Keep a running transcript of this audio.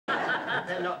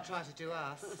They'll not try to do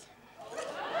us.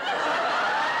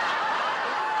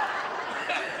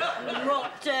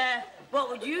 What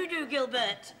would you do,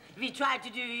 Gilbert, if he tried to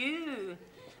do you?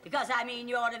 Because, I mean,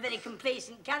 you're a very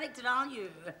complacent character, aren't you?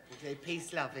 Very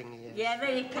peace-loving, yes. Yeah,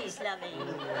 very peace-loving.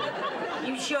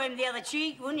 You'd show him the other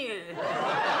cheek, wouldn't you?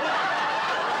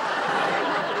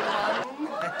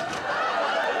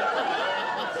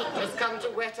 Just come to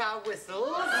wet our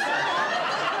whistles.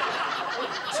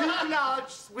 2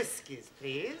 large whiskies,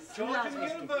 please. George and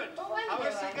Gilbert, have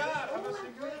a cigar.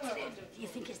 Do you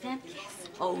think it's them? Yes.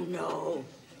 Oh, no.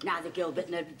 Neither Gilbert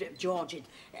nor George would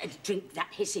drink that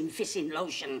hissing-fissing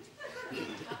lotion.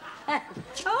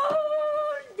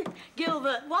 Oh,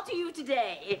 Gilbert, what are you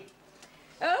today?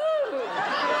 Oh, you're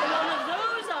one of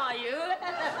those, are you?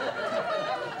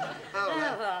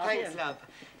 Oh, thanks, love.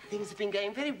 Things have been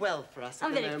going very well for us at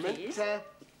the moment. I'm very pleased.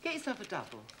 Get yourself a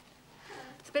double.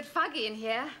 It's a bit fuggy in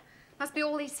here. Must be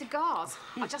all these cigars.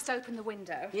 I'll just open the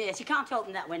window. Yes, you can't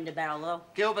open that window barrel, though.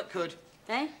 Gilbert could.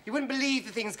 Eh? You wouldn't believe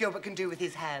the things Gilbert can do with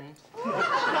his hand.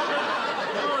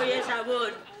 Oh, yes, I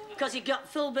would. Because he got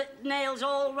filbert nails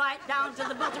all right down to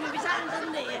the bottom of his hand,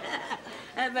 didn't he?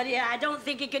 But, yeah, I don't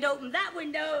think he could open that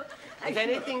window. If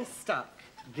anything's stuck,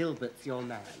 Gilbert's your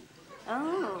man.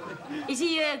 Oh. Is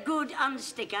he a good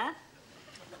unsticker?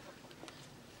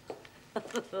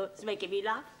 It's making me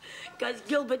laugh. Because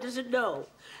Gilbert doesn't know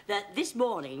that this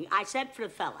morning I sent for a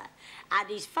fella and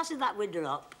he's fussing that window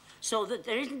up so that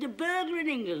there isn't a burglar in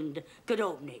England could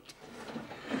open it.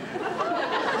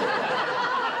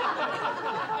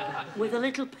 With a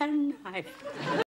little penknife.